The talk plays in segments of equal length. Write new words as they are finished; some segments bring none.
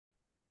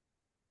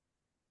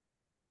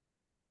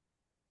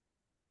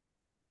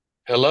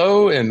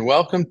Hello and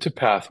welcome to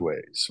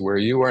Pathways, where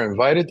you are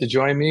invited to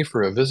join me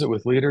for a visit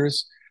with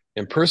leaders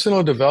in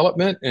personal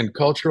development and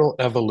cultural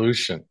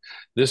evolution.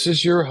 This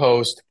is your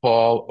host,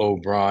 Paul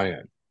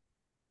O'Brien.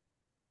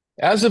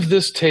 As of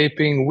this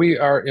taping, we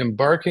are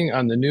embarking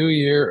on the new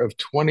year of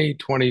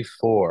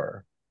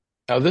 2024.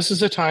 Now, this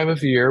is a time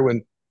of year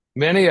when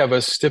many of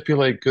us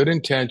stipulate good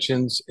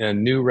intentions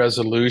and new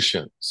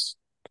resolutions.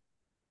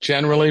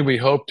 Generally, we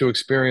hope to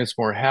experience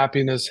more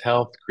happiness,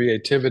 health,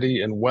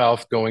 creativity, and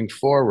wealth going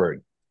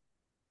forward.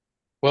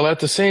 Well,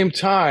 at the same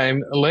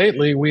time,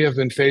 lately we have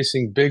been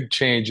facing big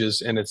changes,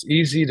 and it's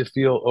easy to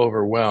feel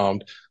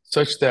overwhelmed,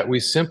 such that we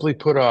simply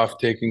put off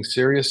taking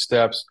serious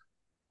steps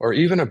or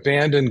even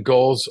abandon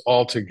goals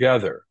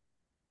altogether.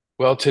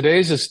 Well,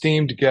 today's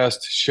esteemed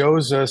guest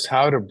shows us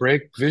how to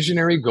break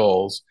visionary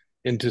goals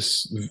into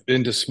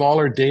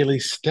smaller daily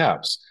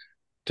steps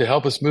to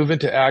help us move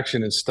into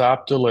action and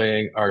stop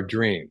delaying our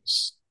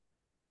dreams.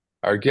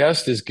 Our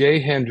guest is Gay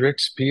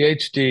Hendricks,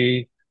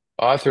 Ph.D.,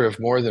 author of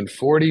more than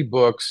 40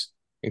 books,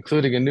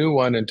 including a new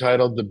one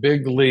entitled The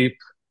Big Leap: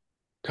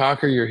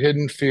 Conquer Your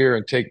Hidden Fear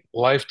and Take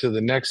Life to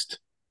the Next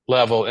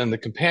Level, and the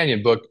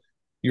companion book,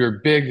 Your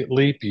Big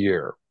Leap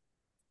Year.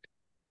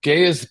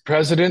 Gay is the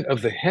president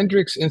of the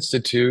Hendricks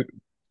Institute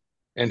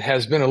and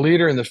has been a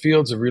leader in the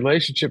fields of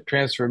relationship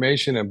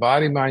transformation and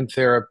body-mind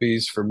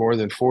therapies for more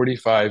than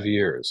 45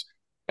 years.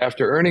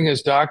 After earning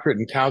his doctorate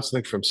in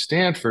counseling from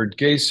Stanford,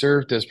 Gay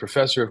served as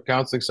professor of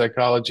counseling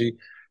psychology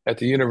at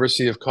the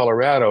University of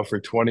Colorado for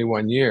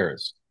 21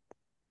 years.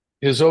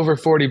 His over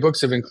 40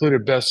 books have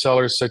included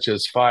bestsellers such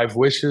as Five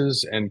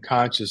Wishes and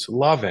Conscious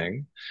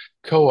Loving,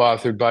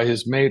 co-authored by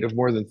his mate of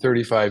more than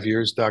 35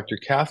 years, Dr.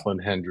 Kathleen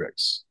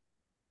Hendricks.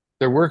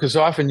 Their work is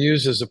often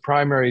used as a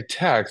primary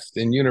text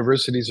in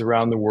universities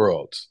around the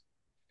world.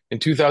 In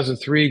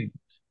 2003,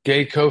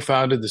 Gay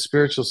co-founded the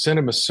Spiritual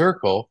Cinema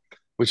Circle,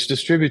 which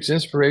distributes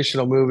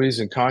inspirational movies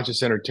and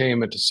conscious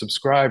entertainment to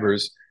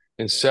subscribers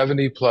in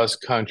 70 plus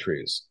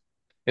countries.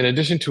 In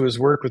addition to his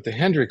work with the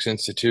Hendricks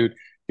Institute,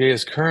 Gay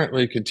is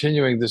currently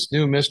continuing his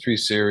new mystery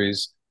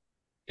series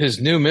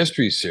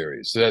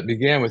that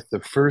began with the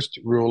first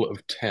rule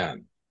of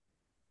 10.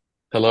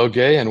 Hello,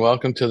 Gay, and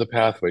welcome to the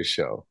Pathway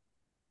Show.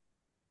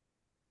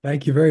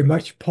 Thank you very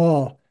much,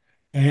 Paul.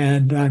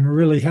 And I'm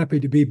really happy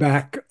to be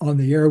back on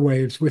the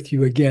airwaves with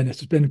you again.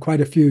 It's been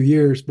quite a few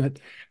years, but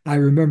I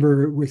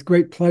remember with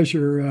great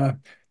pleasure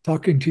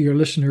talking to your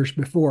listeners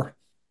before.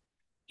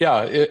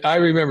 Yeah, I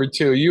remember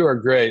too. You are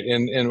great,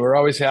 and we're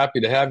always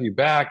happy to have you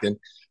back. And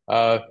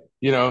at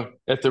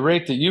the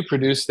rate that you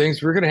produce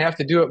things, we're going to have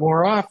to do it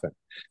more often.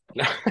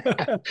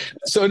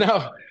 So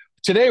now,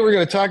 today we're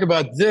going to talk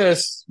about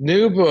this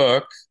new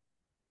book,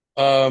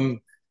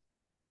 um,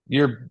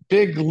 Your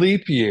Big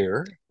Leap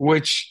Year,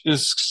 which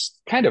is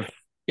kind of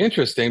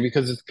interesting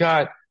because it's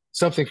got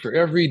something for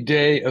every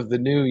day of the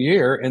new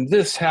year, and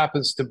this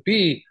happens to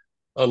be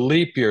a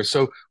leap year.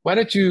 So why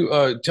don't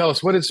you tell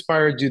us what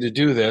inspired you to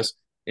do this,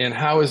 and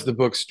how is the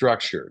book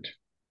structured?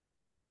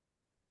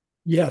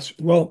 Yes,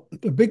 well,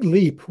 The Big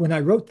Leap, when I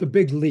wrote The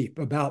Big Leap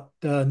about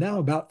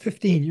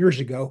 15 years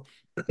ago,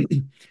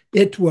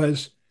 it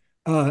was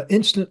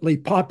instantly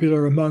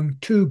popular among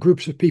two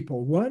groups of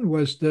people. One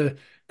was the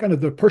kind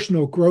of the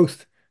personal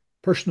growth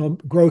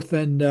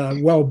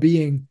and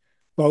well-being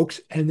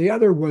folks, and the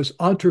other was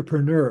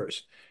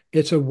entrepreneurs.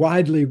 It's a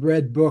widely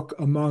read book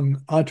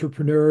among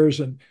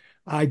entrepreneurs, and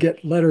I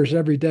get letters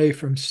every day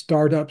from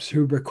startups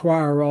who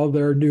require all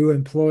their new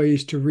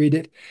employees to read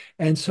it.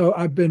 And so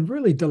I've been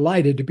really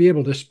delighted to be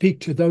able to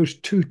speak to those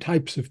two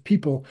types of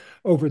people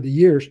over the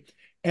years.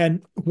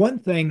 And one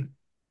thing,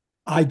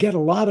 I get a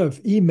lot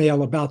of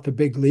email about the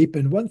Big Leap,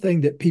 and one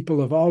thing that people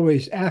have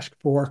always asked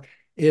for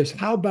is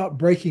how about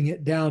breaking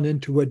it down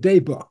into a day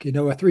book,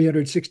 a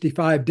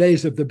 365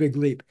 days of the Big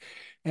Leap.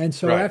 And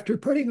so Right. after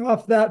putting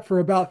off that for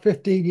about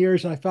 15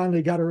 years, I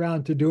finally got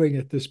around to doing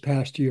it this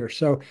past year.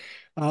 So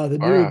the All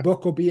new right.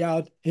 book will be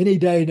out any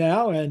day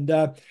now. And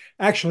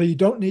actually, you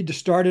don't need to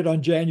start it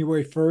on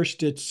January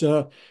 1st.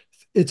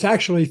 It's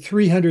actually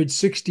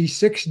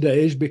 366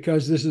 days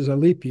because this is a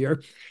leap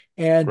year.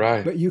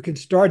 Right. But you can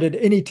start it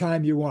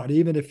anytime you want,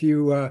 even if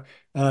you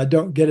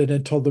don't get it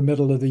until the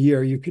middle of the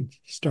year. You could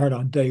start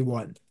on day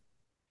one.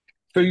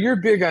 So you're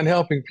big on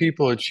helping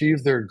people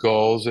achieve their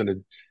goals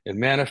and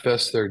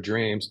manifest their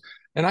dreams.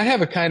 And I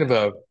have a kind of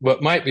a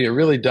what might be a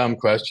really dumb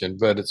question,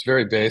 but it's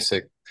very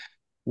basic.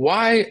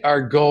 Why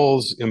are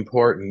goals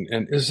important?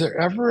 And is there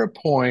ever a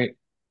point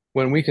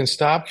when we can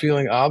stop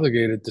feeling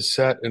obligated to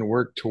set and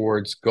work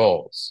towards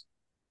goals?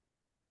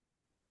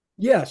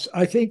 Yes,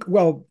 I think,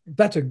 well,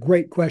 that's a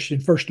great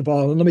question, first of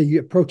all, and let me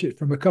approach it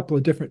from a couple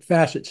of different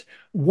facets.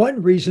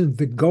 One reason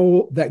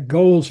that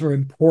goals are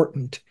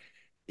important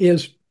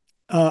is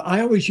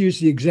I always use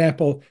the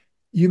example,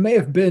 you may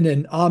have been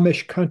in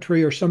Amish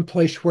country or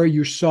someplace where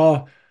you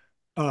saw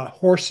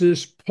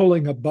horses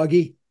pulling a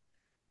buggy,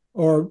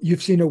 or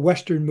you've seen a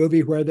Western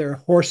movie where there are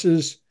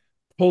horses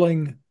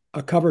pulling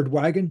a covered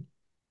wagon.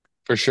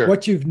 For sure.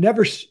 What you've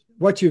never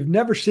what you've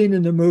never seen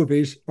in the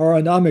movies or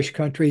in Amish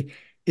country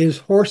is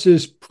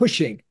horses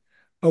pushing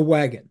a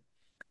wagon.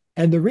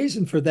 And the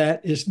reason for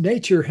that is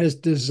nature has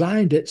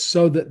designed it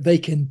so that they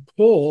can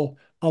pull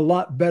a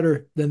lot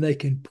better than they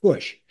can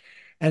push.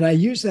 And I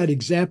use that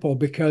example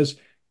because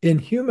in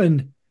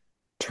human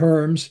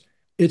terms,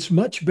 it's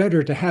much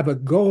better to have a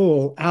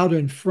goal out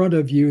in front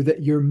of you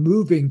that you're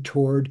moving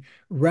toward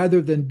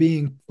rather than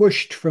being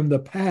pushed from the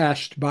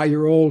past by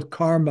your old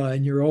karma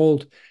and your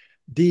old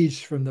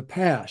deeds from the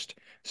past.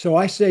 So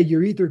I say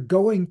you're either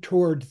going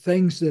toward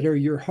things that are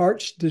your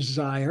heart's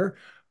desire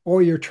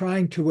or you're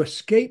trying to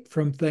escape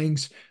from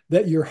things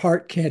that your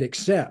heart can't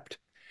accept.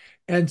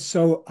 And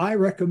so I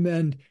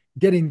recommend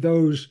getting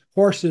those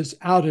horses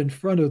out in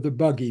front of the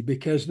buggy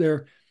because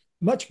they're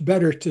much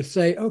better to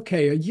say,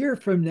 okay, a year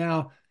from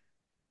now,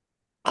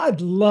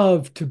 I'd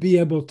love to be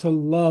able to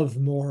love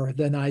more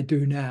than I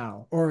do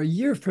now. Or a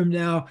year from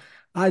now,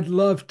 I'd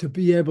love to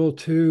be able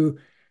to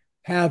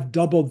have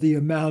doubled the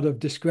amount of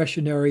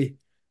discretionary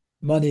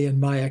money in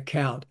my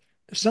account.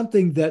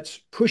 Something that's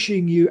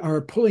pushing you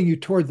or pulling you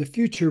toward the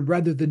future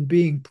rather than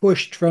being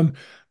pushed from,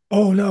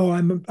 oh no,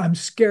 I'm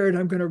scared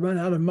I'm going to run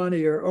out of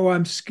money, or oh,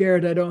 I'm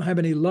scared I don't have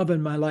any love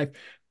in my life.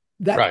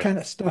 That Right. kind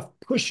of stuff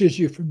pushes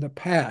you from the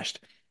past.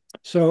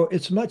 So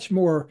it's much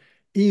more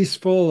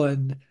easeful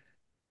and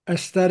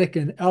aesthetic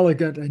and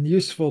elegant and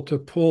useful to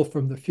pull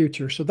from the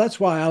future. So that's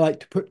why I like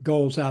to put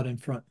goals out in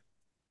front.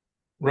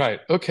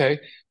 Right. Okay.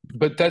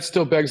 But that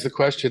still begs the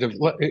question of,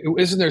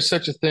 isn't there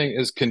such a thing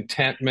as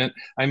contentment?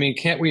 I mean,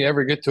 can't we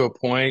ever get to a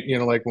point,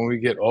 like when we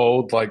get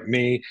old, like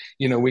me,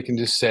 we can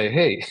just say,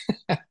 hey,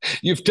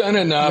 you've done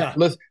enough. Yeah.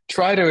 Let's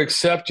try to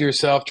accept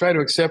yourself, try to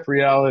accept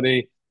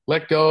reality,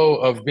 let go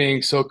of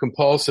being so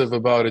compulsive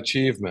about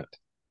achievement.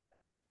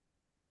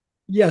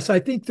 Yes, I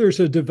think there's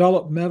a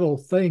developmental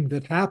thing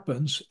that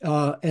happens,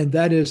 and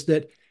that is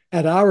that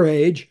at our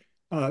age,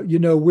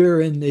 we're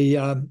in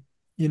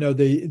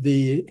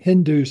the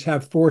Hindus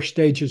have four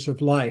stages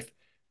of life.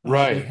 They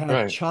Right, have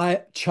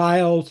right.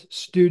 child,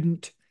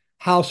 student,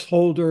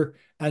 householder,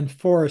 and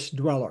forest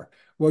dweller.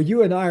 Well,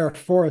 you and I are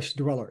forest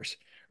dwellers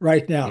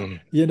right now.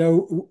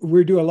 Mm,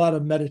 We do a lot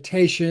of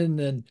meditation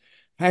and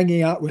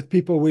hanging out with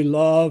people we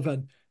love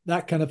and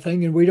that kind of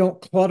thing, and we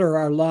don't clutter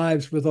our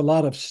lives with a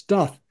lot of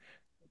stuff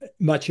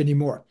much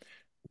anymore.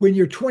 When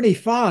you're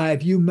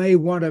 25, you may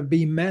want to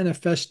be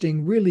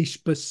manifesting really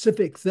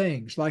specific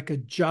things like a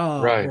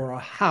job right, or a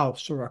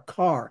house or a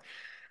car.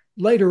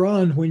 Later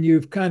on, when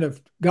you've kind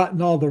of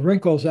gotten all the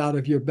wrinkles out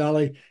of your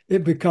belly,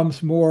 it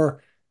becomes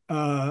more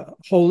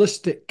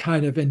holistic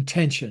kind of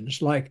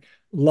intentions like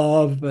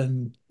love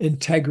and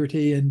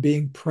integrity and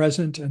being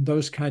present and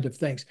those kind of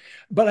things.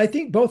 But I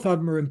think both of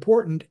them are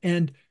important.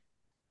 And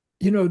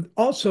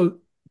also,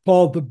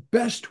 Paul, the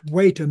best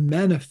way to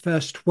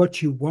manifest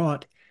what you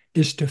want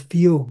is to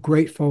feel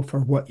grateful for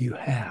what you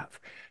have,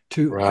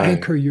 to right.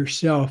 anchor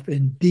yourself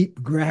in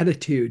deep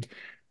gratitude.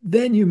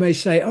 Then you may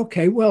say,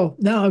 okay, well,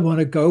 now I want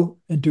to go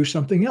and do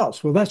something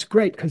else. Well, that's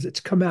great because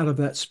it's come out of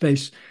that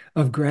space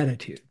of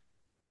gratitude.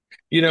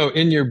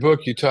 In your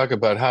book, you talk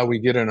about how we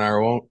get in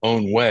our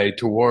own way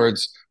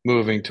towards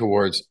moving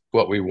towards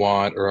what we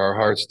want or our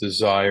heart's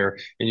desire.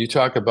 And you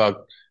talk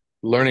about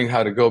learning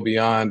how to go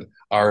beyond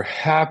our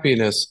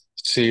happiness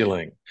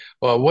ceiling.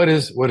 Well, what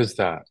is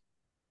that?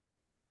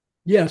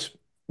 Yes.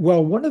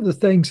 Well, one of the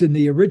things in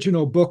the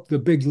original book, The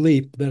Big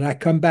Leap, that I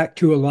come back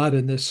to a lot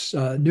in this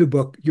new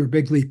book, Your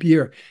Big Leap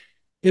Year,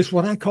 is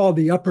what I call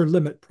the upper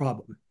limit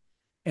problem.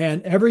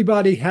 And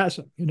everybody has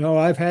them.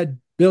 I've had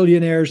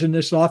billionaires in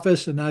this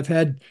office and I've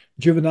had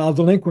juvenile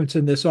delinquents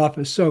in this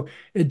office. So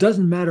it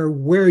doesn't matter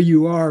where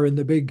you are in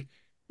the big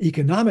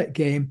economic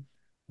game.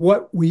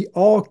 What we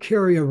all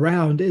carry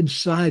around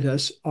inside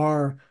us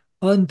are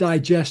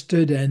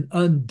undigested and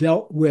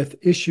undealt with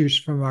issues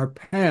from our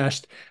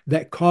past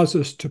that cause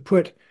us to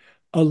put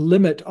a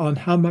limit on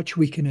how much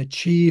we can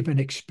achieve and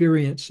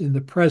experience in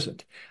the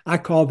present. I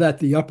call that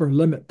the upper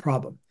limit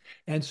problem.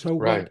 And so,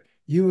 Right, what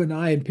you and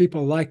I and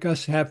people like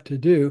us have to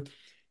do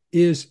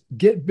is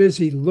get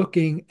busy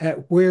looking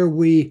at where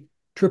we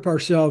trip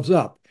ourselves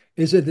up.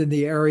 Is it in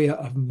the area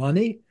of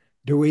money?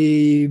 Do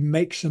we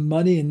make some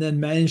money and then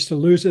manage to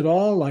lose it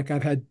all? Like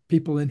I've had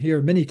people in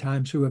here many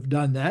times who have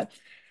done that.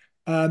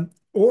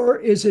 Or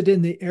is it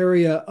in the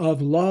area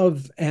of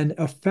love and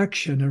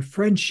affection or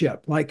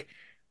friendship? Like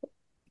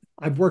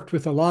I've worked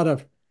with a lot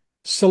of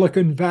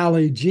Silicon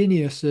Valley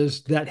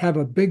geniuses that have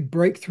a big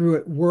breakthrough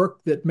at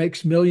work that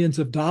makes millions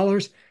of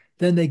dollars.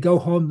 Then they go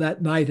home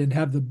that night and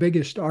have the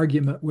biggest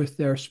argument with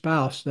their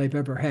spouse they've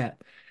ever had.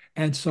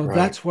 And so right.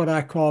 that's what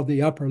I call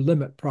the upper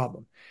limit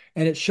problem.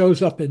 And it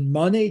shows up in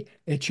money,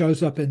 it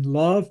shows up in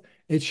love,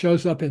 it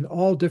shows up in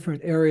all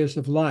different areas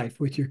of life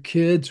with your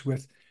kids,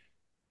 with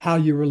how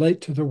you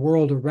relate to the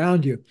world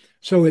around you.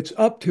 So it's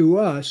up to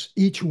us,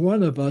 each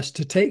one of us,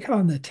 to take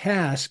on the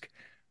task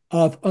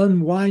of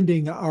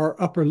unwinding our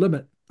upper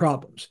limit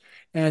problems.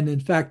 And in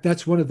fact,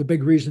 that's one of the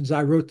big reasons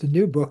I wrote the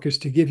new book is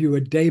to give you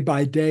a day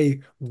by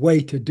day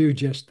way to do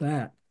just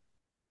that.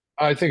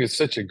 I think it's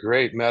such a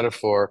great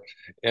metaphor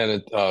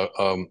and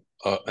an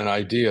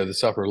idea,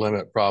 this upper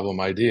limit problem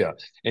idea.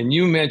 And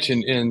you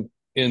mentioned in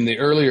in the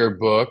earlier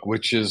book,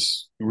 which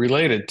is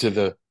related to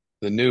the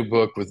new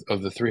book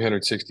of the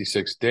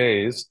 366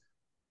 days,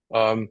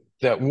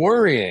 that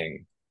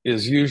worrying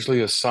is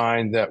usually a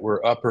sign that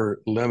we're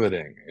upper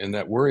limiting, and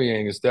that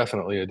worrying is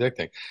definitely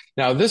addicting.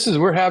 Now, this is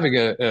we're having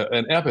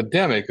an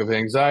epidemic of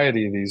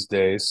anxiety these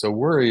days, so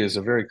worry is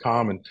a very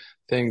common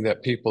thing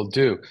that people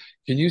do.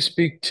 Can you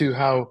speak to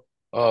how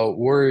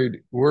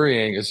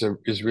worrying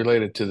is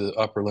related to the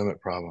upper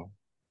limit problem?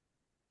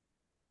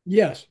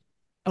 Yes,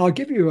 I'll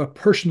give you a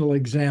personal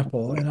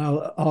example, and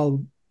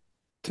I'll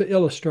to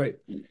illustrate.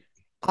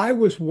 I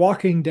was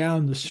walking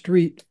down the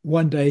street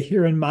one day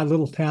here in my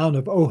little town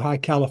of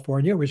Ojai,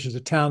 California, which is a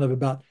town of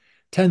about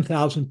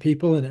 10,000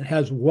 people, and it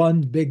has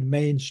one big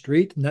main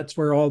street, and that's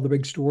where all the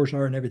big stores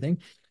are and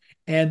everything.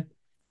 And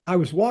I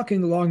was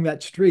walking along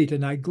that street,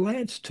 and I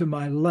glanced to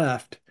my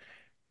left,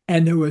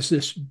 and there was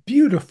this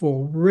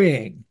beautiful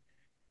ring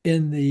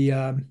in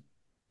the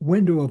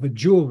window of a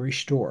jewelry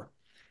store.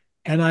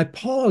 And I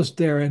paused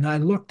there and I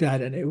looked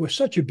at it. It was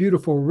such a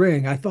beautiful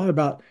ring. I thought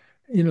about,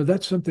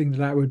 that's something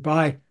that I would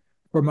buy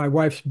for my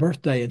wife's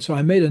birthday. And so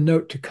I made a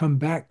note to come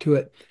back to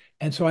it.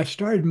 And so I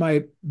started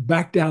my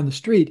back down the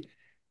street.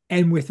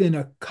 And within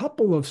a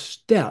couple of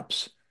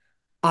steps,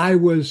 I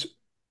was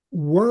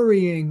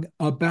worrying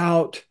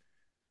about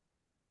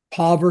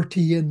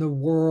poverty in the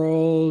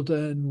world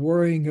and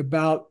worrying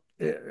about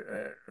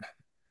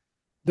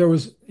there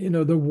was,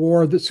 the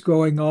war that's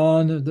going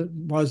on that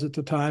was at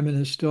the time and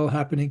is still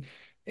happening.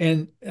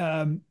 And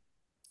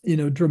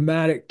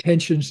dramatic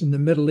tensions in the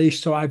Middle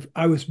East. So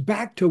I was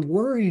back to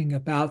worrying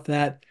about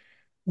that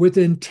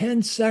within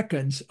 10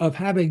 seconds of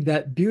having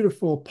that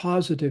beautiful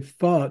positive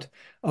thought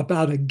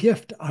about a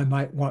gift I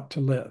might want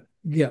to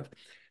give.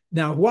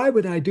 Now, why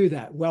would I do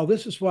that? Well,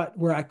 this is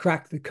where I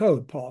cracked the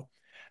code, Paul.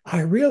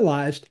 I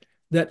realized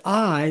that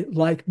I,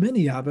 like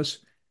many of us,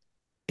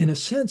 in a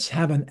sense,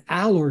 have an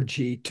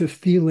allergy to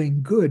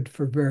feeling good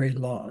for very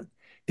long.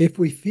 If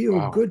we feel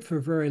Wow. good for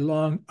very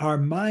long, our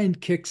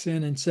mind kicks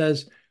in and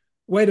says,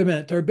 wait a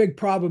minute, there are big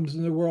problems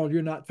in the world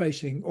you're not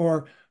facing.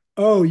 Or,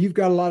 oh, you've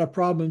got a lot of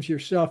problems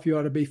yourself. You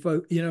ought to be,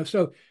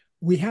 so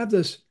we have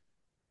this,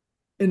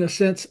 in a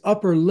sense,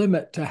 upper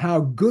limit to how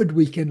good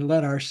we can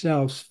let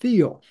ourselves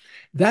feel.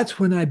 That's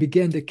when I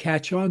begin to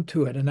catch on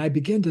to it. And I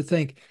begin to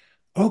think,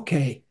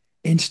 okay,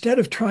 instead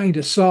of trying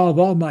to solve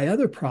all my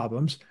other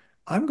problems,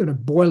 I'm going to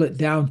boil it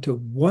down to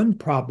one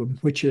problem,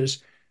 which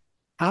is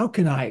how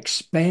can I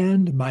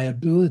expand my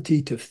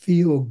ability to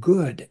feel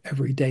good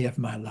every day of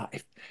my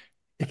life?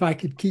 If I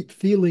could keep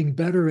feeling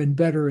better and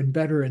better and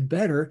better and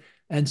better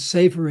and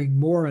savoring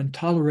more and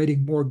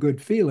tolerating more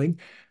good feeling,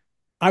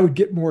 I would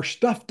get more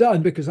stuff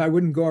done because I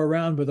wouldn't go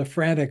around with a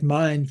frantic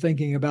mind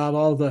thinking about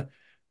all the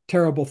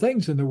terrible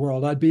things in the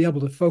world. I'd be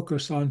able to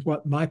focus on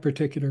what my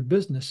particular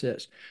business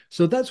is.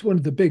 So that's one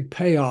of the big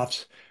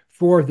payoffs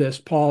for this,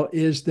 Paul,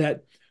 is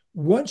that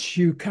once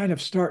you kind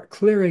of start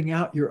clearing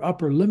out your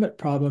upper limit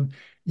problem,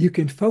 you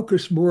can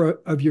focus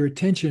more of your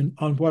attention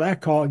on what I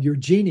call your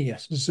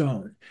genius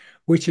zone,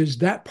 which is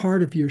that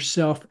part of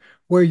yourself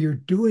where you're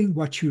doing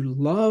what you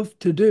love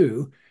to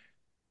do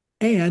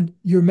and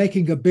you're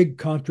making a big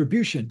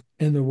contribution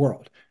in the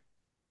world.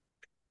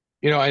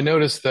 I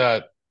noticed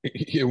that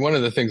one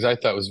of the things I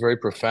thought was very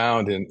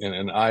profound and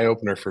an eye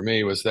opener for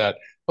me was that,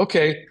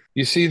 okay,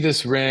 you see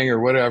this ring or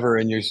whatever,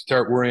 and you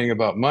start worrying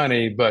about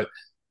money, but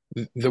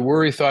the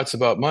worry thoughts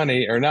about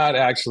money are not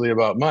actually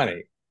about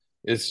money.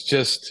 It's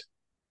just,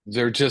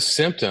 they're just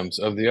symptoms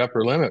of the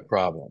upper limit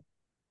problem.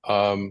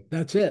 Um,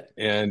 That's it.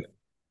 and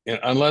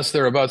unless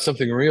they're about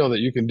something real that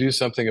you can do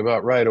something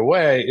about right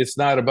away, it's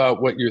not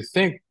about what you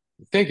think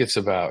it's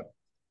about.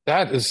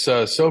 That is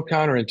so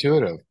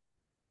counterintuitive.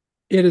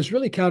 It is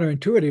really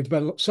counterintuitive,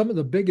 but some of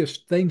the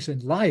biggest things in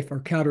life are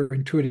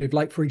counterintuitive.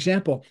 Like, for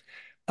example,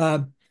 uh,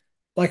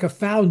 like a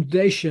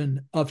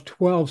foundation of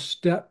 12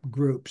 step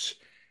groups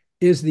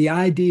is the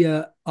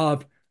idea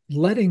of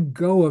letting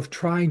go of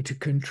trying to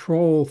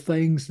control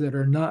things that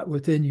are not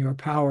within your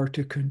power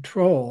to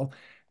control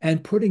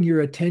and putting your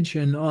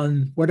attention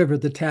on whatever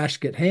the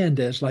task at hand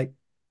is, like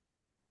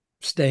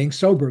staying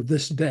sober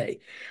this day.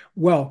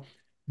 Well,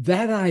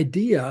 that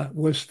idea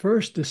was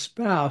first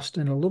espoused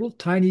in a little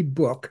tiny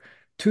book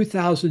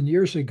 2,000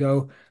 years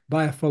ago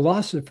by a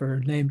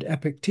philosopher named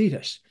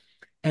Epictetus.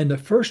 And the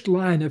first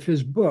line of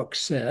his book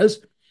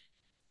says,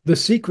 the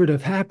secret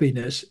of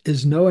happiness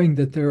is knowing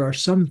that there are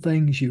some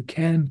things you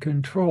can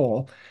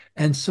control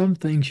and some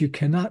things you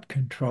cannot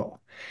control.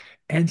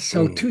 And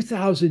so Mm.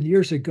 2,000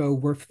 years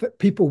ago,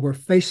 people were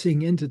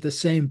facing into the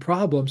same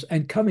problems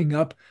and coming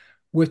up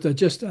with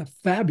just a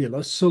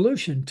fabulous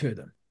solution to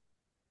them.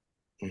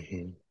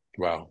 Hmm.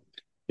 Wow.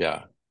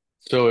 Yeah.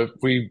 So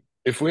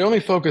if we only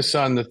focus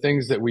on the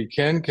things that we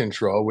can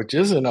control, which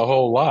isn't a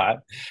whole lot,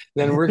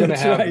 then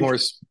That's right.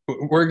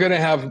 we're going to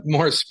have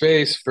more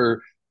space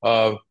for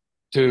uh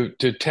to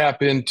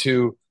tap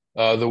into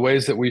the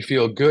ways that we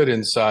feel good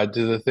inside,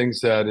 to the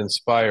things that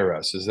inspire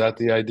us. Is that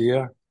the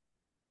idea?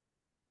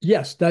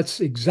 Yes, that's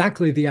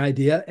exactly the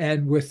idea.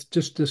 And with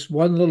just this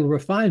one little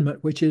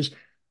refinement, which is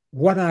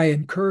what I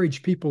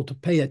encourage people to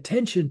pay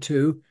attention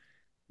to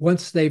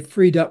once they've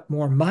freed up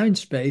more mind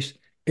space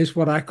is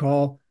what I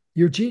call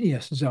your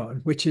genius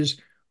zone, which is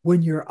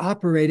when you're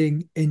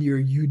operating in your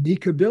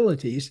unique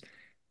abilities.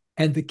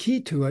 And the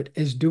key to it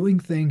is doing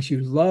things you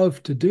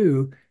love to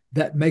do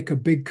that make a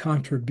big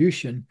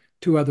contribution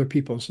to other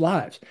people's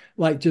lives.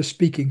 Like just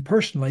speaking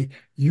personally,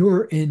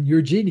 you're in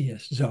your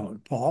genius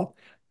zone, Paul.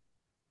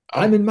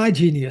 I'm Oh, in my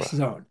genius well,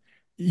 zone.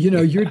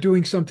 You're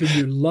doing something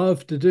you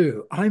love to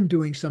do. I'm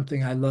doing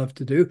something I love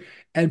to do.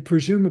 And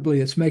presumably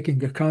it's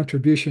making a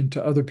contribution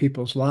to other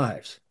people's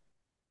lives.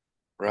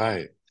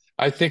 right.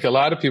 I think a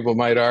lot of people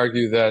might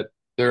argue that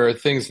there are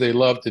things they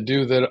love to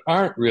do that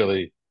aren't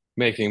really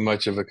making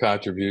much of a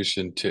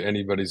contribution to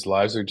anybody's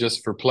lives or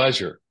just for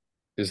pleasure.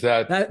 Is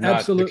that That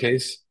not the absolutely.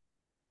 case?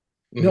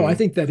 No, I Hmm.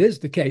 think that is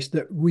the case,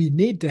 that we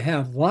need to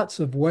have lots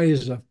of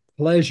ways of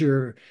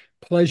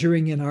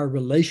pleasuring in our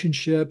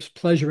relationships,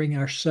 pleasuring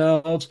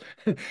ourselves.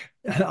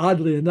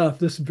 Oddly enough,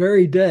 this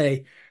very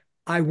day,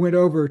 I went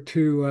over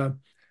to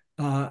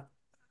uh,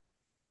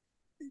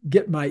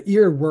 get my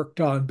ear worked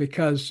on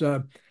because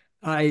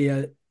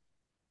I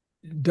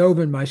dove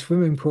in my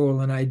swimming pool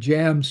and I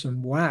jammed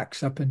some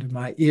wax up into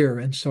my ear.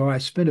 And so I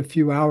spent a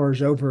few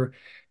hours over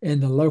in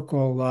the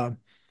local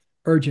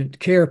urgent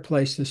care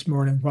place this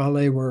morning while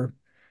they were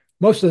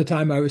most of the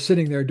time I was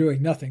sitting there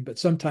doing nothing, but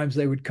sometimes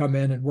they would come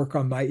in and work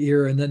on my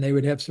ear, and then they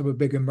would have some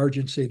big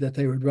emergency that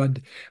they would run.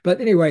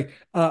 But anyway,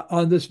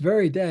 on this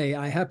very day,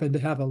 I happened to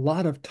have a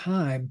lot of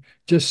time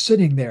just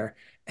sitting there.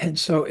 And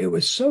so it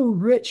was so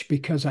rich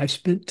because I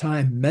spent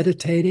time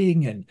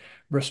meditating and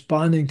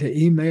responding to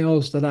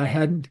emails that I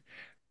hadn't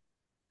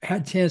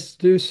had a chance to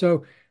do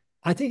so.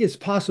 I think it's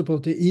possible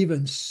to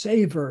even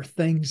savor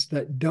things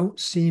that don't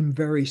seem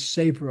very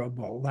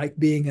savorable, like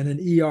being in an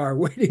ER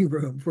waiting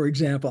room, for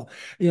example.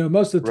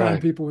 Most of the time Right.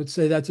 people would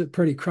say that's a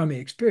pretty crummy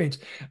experience.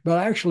 But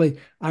actually,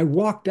 I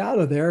walked out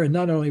of there, and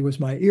not only was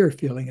my ear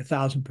feeling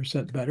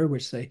 1,000% better,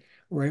 which they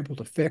were able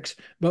to fix,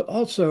 but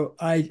also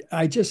I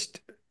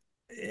just,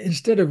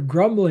 instead of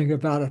grumbling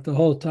about it the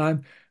whole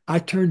time, I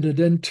turned it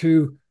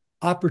into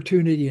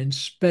opportunity and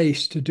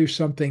space to do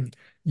something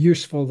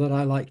useful that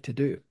I like to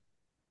do.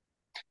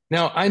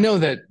 Now, I know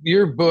that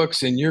your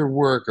books and your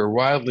work are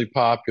wildly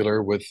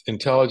popular with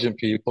intelligent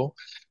people,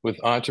 with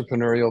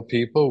entrepreneurial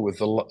people, with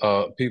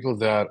people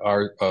that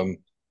are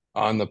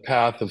on the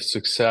path of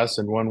success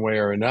in one way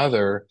or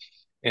another.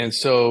 And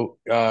so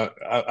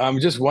I'm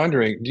just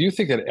wondering, do you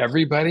think that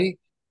everybody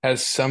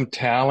has some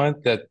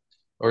talent that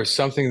or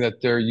something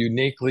that they're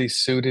uniquely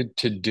suited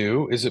to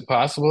do? Is it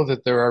possible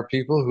that there are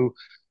people who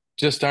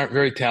just aren't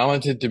very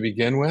talented to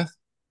begin with?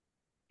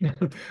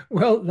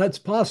 Well, that's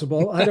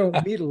possible. I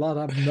don't meet a lot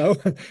of them though.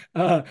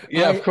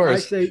 Yeah, of I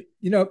course. say,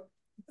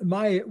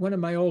 my one of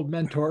my old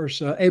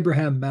mentors,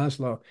 Abraham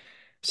Maslow,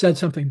 said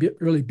something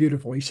really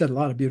beautiful. He said a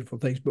lot of beautiful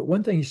things, but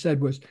one thing he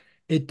said was,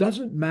 "It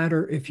doesn't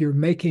matter if you're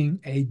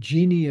making a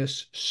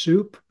genius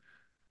soup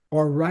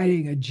or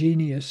writing a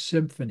genius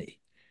symphony.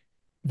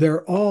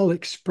 They're all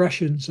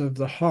expressions of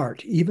the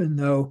heart, even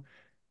though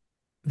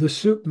the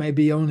soup may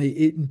be only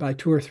eaten by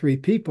two or three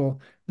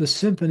people, the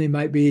symphony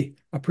might be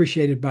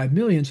appreciated by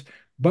millions,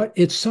 but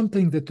it's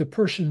something that the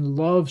person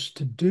loves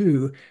to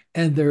do,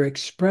 and they're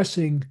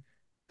expressing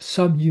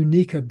some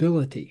unique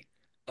ability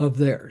of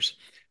theirs.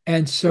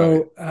 And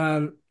Right. so,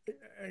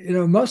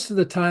 most of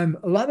the time,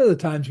 a lot of the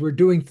times, we're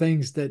doing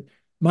things that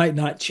might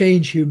not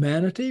change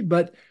humanity,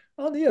 but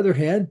on the other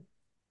hand,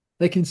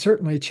 they can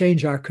certainly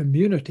change our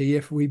community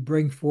if we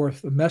bring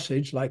forth a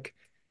message like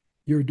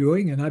you're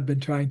doing, and I've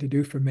been trying to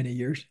do for many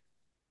years.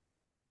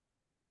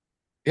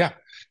 Yeah.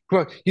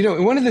 Well,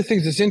 one of the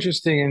things that's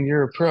interesting in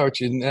your approach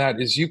in that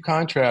is you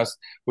contrast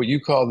what you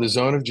call the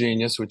zone of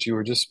genius, which you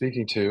were just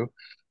speaking to,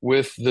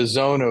 with the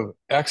zone of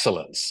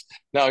excellence.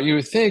 Now, you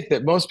would think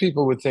that most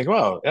people would think,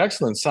 well,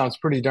 excellence sounds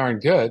pretty darn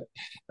good.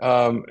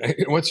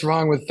 What's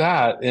wrong with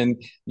that?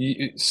 And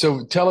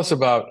so tell us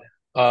about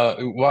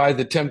why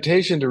the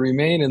temptation to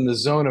remain in the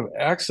zone of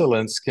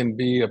excellence can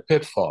be a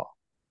pitfall.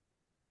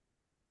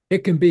 It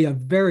can be a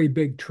very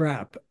big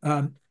trap.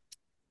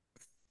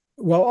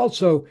 Well,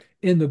 also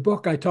in the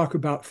book, I talk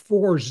about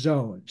four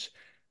zones.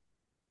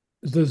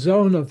 The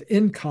zone of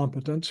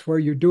incompetence, where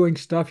you're doing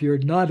stuff you're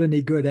not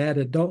any good at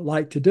and don't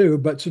like to do.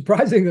 But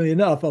surprisingly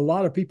enough, a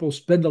lot of people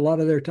spend a lot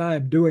of their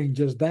time doing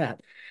just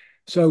that.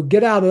 So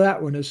get out of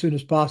that one as soon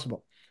as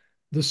possible.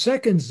 The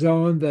second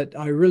zone that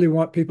I really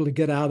want people to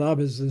get out of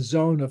is the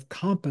zone of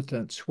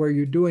competence, where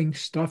you're doing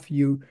stuff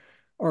you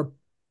are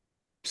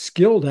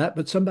skilled at,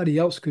 but somebody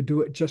else could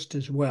do it just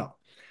as well.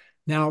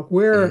 Now,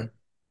 Mhm. where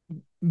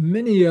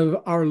many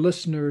of our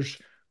listeners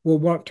will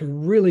want to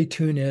really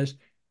tune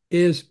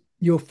is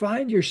you'll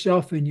find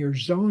yourself in your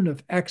zone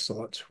of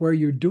excellence where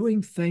you're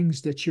doing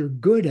things that you're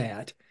good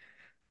at,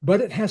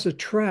 but it has a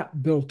trap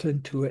built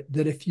into it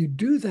that if you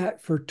do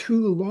that for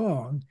too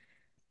long,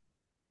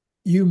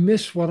 you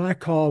miss what I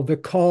call the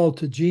call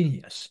to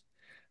genius.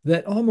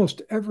 That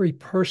almost every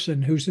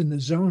person who's in the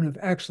zone of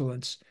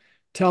excellence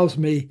tells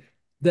me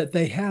that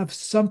they have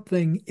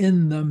something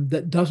in them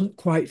that doesn't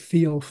quite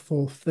feel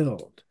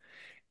fulfilled.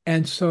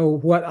 And so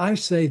what I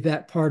say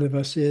that part of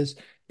us is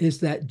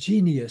that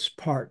genius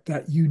part,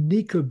 that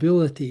unique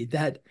ability,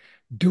 that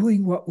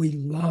doing what we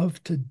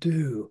love to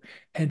do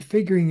and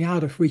figuring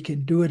out if we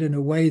can do it in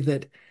a way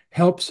that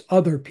helps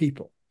other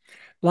people.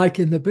 Like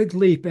in the Big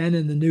Leap and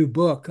in the new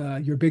book,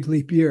 Your Big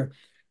Leap Year,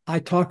 I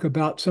talk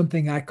about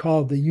something I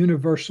call the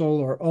universal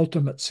or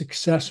ultimate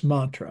success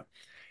mantra.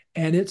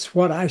 And it's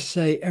what I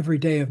say every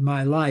day of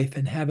my life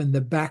and having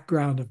the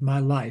background of my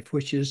life,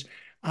 which is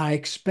I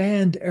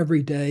expand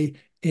every day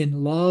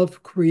in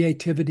love,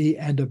 creativity,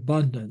 and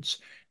abundance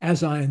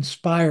as I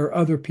inspire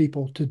other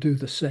people to do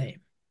the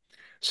same.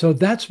 So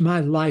that's my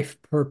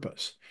life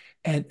purpose.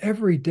 And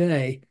every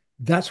day,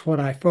 that's what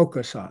I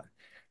focus on.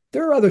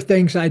 There are other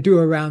things I do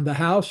around the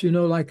house,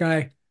 like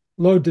I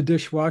load the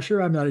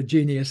dishwasher. I'm not a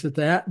genius at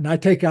that. And I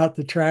take out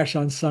the trash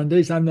on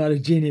Sundays. I'm not a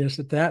genius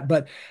at that,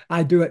 but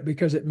I do it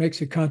because it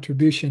makes a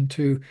contribution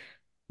to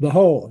the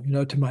whole,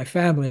 to my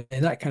family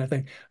and that kind of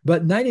thing.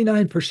 But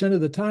 99%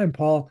 of the time,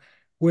 Paul,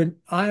 when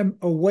I'm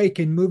awake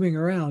and moving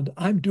around,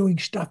 I'm doing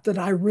stuff that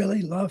I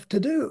really love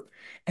to do.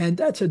 And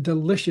that's a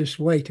delicious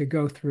way to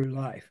go through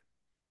life.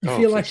 You Oh,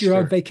 feel for like you're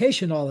on sure.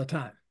 vacation all the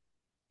time.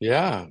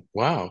 Yeah.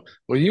 Wow.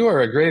 Well, you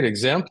are a great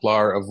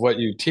exemplar of what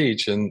you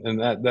teach, and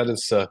that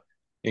is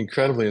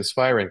incredibly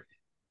inspiring.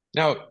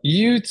 Now,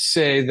 you'd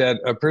say that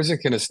a person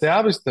can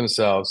establish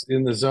themselves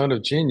in the zone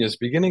of genius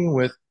beginning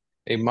with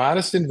a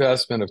modest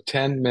investment of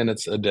 10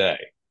 minutes a day.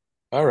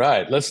 All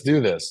right, let's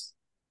do this.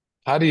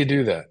 How do you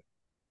do that?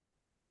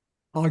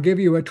 I'll give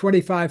you a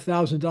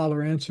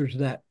 $25,000 answer to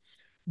that.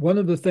 One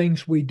of the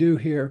things we do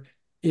here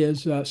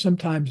is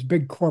sometimes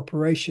big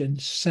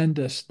corporations send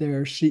us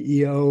their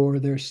CEO or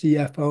their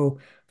CFO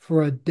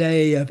for a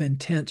day of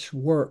intense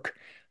work.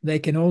 They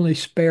can only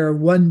spare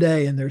one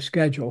day in their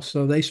schedule,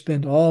 so they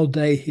spend all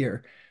day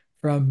here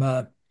from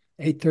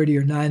 8:30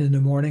 or 9 in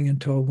the morning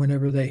until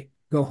whenever they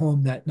go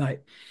home that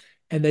night.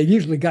 And they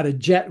usually got a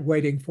jet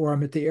waiting for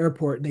them at the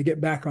airport and they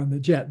get back on the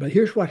jet. But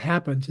here's what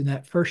happens in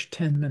that first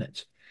 10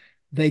 minutes.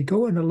 They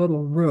go in a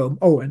little room.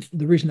 Oh, and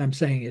the reason I'm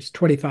saying it's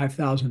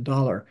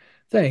 $25,000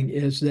 thing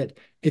is that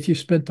if you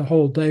spent the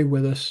whole day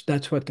with us,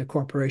 that's what the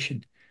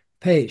corporation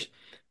pays.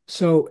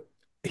 So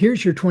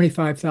here's your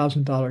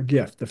 $25,000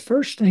 gift. The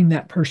first thing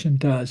that person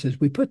does is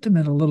we put them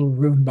in a little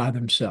room by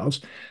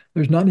themselves.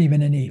 There's not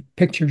even any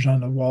pictures on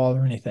the wall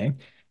or anything.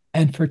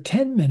 And for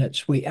 10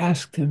 minutes, we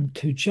ask them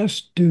to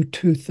just do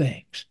two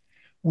things.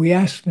 We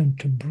ask them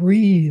to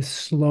breathe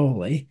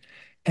slowly,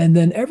 and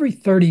then every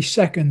 30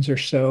 seconds or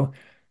so,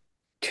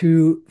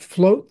 to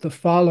float the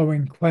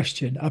following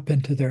question up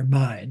into their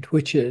mind,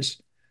 which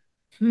is,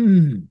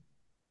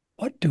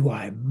 what do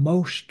I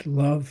most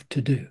love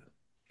to do?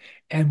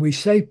 And we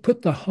say,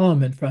 put the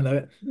hum in front of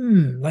it,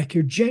 like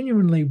you're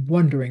genuinely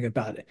wondering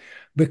about it,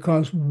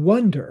 because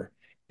wonder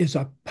is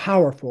a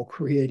powerful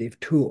creative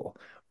tool.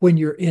 When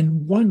you're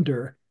in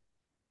wonder,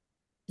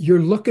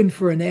 you're looking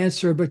for an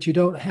answer, but you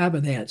don't have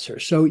an answer.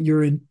 So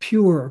you're in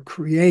pure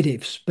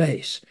creative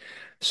space.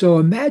 So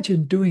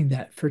imagine doing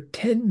that for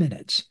 10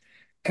 minutes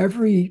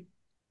every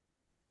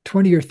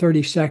 20 or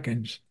 30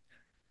 seconds.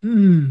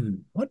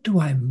 What do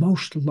I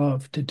most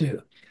love to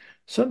do?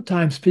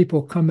 Sometimes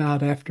people come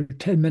out after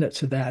 10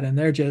 minutes of that and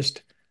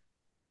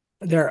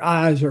their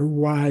eyes are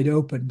wide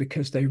open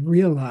because they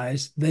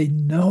realize they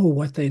know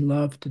what they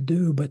love to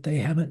do, but they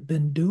haven't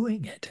been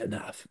doing it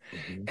enough.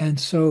 Mhm. And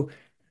so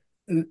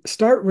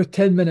start with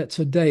 10 minutes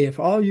a day. If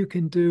all you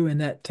can do in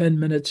that 10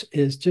 minutes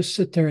is just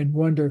sit there and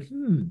wonder,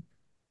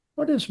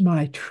 what is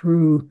my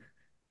true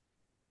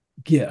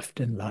gift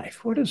in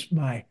life? What is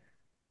my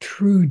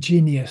true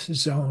genius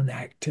zone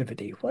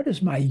activity? What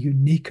is my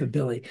unique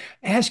ability?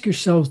 Ask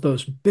yourselves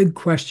those big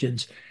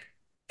questions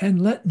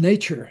and let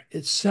nature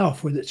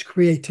itself, with its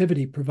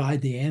creativity,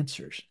 provide the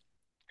answers.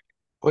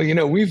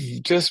 Well,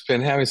 we've just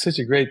been having such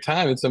a great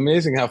time. It's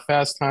amazing how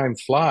fast time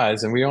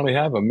flies, and we only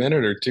have a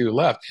minute or two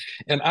left.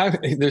 And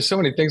there's so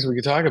many things we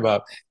could talk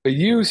about. But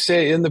you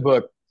say in the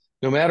book,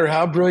 no matter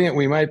how brilliant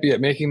we might be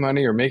at making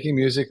money or making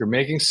music or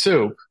making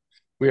soup,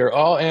 we are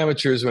all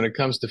amateurs when it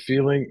comes to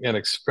feeling and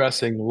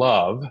expressing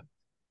love.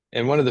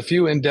 And one of the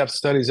few in-depth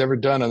studies ever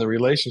done on the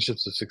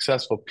relationships of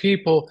successful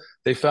people,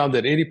 they found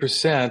that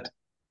 80%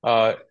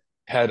 uh,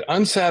 had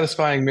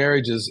unsatisfying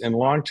marriages and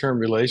long-term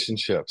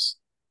relationships.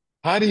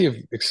 How do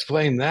you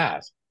explain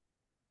that?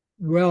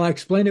 Well, I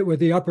explain it with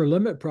the upper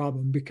limit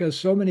problem because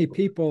so many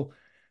people,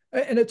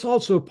 and it's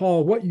also,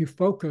 Paul, what you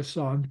focus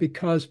on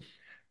because,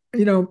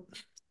 you know,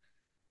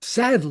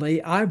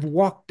 sadly, I've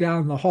walked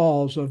down the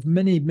halls of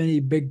many, many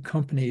big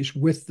companies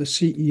with the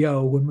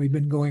CEO when we've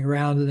been going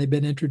around and they've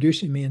been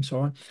introducing me and so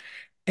on.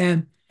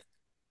 And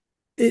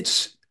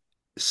it's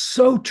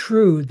so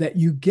true that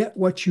you get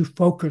what you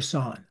focus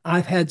on.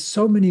 I've had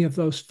so many of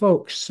those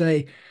folks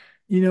say,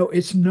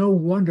 it's no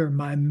wonder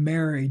my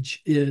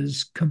marriage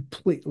is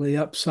completely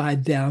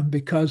upside down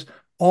because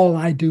all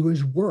I do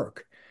is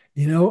work.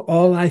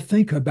 All I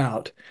think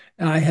about.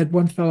 I had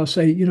one fellow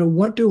say,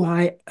 what do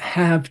I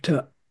have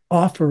to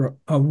offer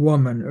a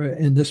woman, or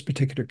in this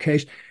particular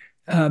case?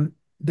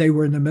 They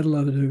were in the middle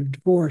of a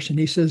divorce, and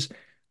he says,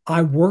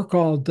 I work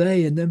all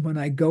day, and then when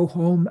I go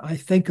home, I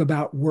think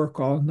about work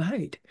all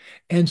night.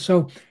 And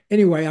so,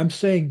 anyway, I'm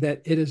saying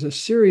that it is a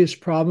serious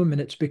problem, and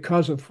it's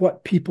because of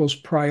what people's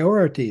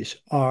priorities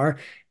are.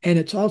 And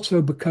it's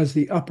also because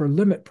the upper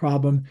limit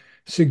problem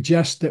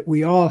suggests that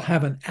we all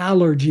have an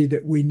allergy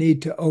that we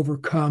need to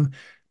overcome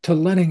to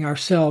letting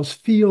ourselves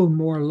feel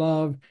more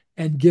love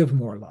and give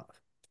more love.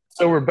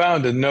 So we're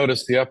bound to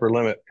notice the upper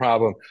limit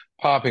problem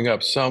popping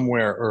up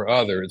somewhere or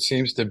other. It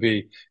seems to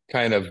be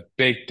kind of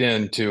baked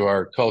into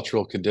our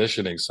cultural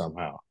conditioning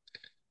somehow.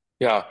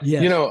 Yeah.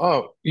 Yes.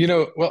 Well,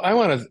 I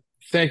want to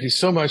thank you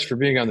so much for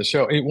being on the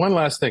show. Hey, one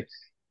last thing.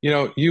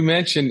 You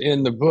mentioned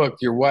in the book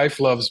your wife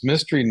loves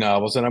mystery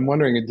novels, and I'm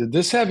wondering, did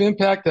this have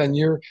impact on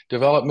your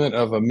development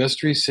of a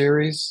mystery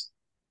series?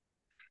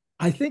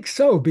 I think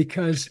so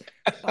because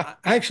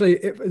actually,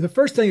 the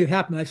first thing that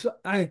happened,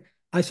 I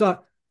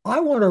thought I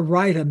want to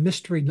write a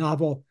mystery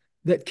novel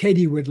that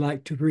Katie would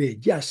like to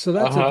read. Yes, so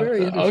that's a Uh-huh.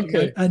 very interesting.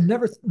 Okay. I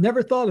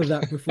never thought of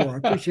that before. I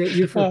appreciate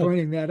you for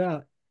pointing that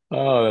out.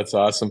 Oh, that's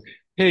awesome.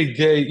 Hey,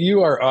 Gay,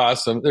 you are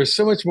awesome. There's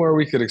so much more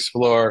we could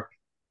explore,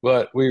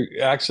 but we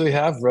actually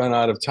have run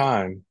out of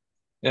time.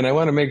 And I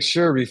want to make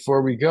sure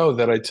before we go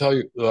that I tell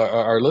you,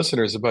 our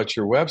listeners about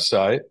your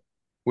website,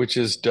 which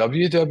is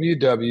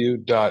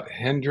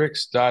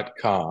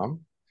www.hendricks.com.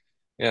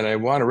 And I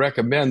want to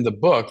recommend the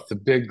book, The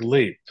Big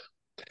Leap.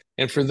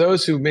 And for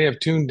those who may have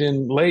tuned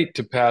in late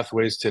to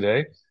Pathways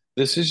today,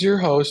 this is your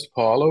host,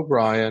 Paul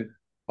O'Brien,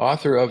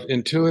 author of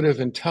Intuitive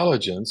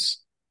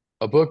Intelligence,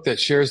 a book that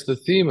shares the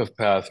theme of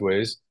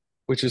Pathways,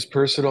 which is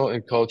personal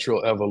and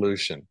cultural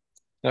evolution.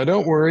 Now,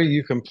 don't worry,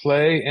 you can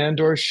play and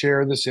or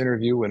share this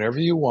interview whenever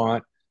you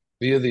want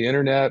via the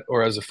internet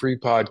or as a free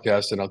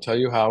podcast, and I'll tell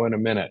you how in a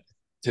minute.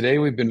 Today,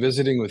 we've been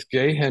visiting with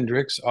Gay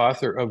Hendricks,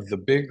 author of The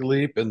Big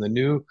Leap and the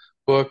new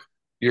book,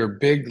 Your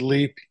Big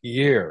Leap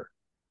Year.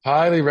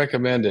 Highly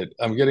recommended.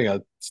 I'm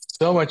getting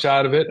so much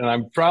out of it, and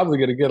I'm probably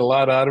going to get a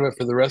lot out of it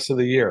for the rest of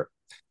the year.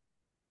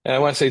 And I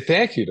want to say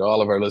thank you to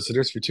all of our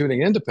listeners for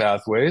tuning into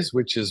Pathways,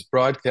 which is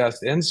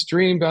broadcast and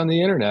streamed on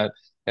the internet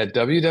at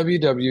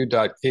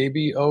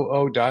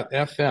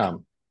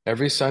www.kboo.fm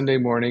every Sunday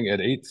morning at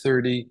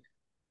 8:30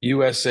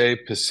 USA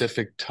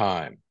Pacific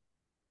Time.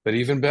 But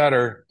even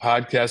better,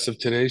 podcasts of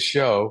today's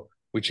show,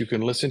 which you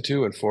can listen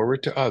to and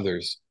forward to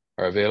others,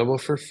 are available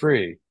for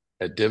free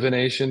at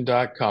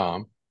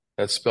divination.com.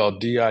 That's spelled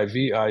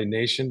DIVI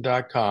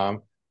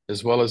nation.com,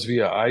 as well as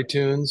via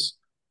iTunes,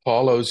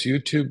 Paulo's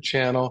YouTube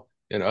channel,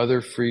 and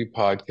other free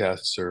podcast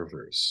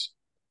servers.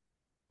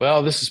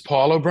 Well, this is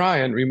Paul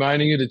O'Brien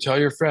reminding you to tell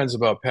your friends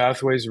about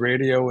Pathways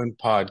Radio and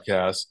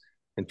podcasts.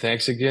 And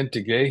thanks again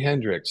to Gay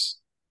Hendricks.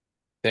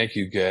 Thank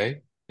you,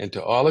 Gay, and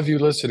to all of you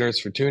listeners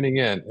for tuning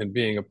in and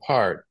being a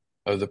part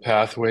of the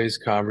Pathways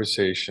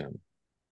conversation.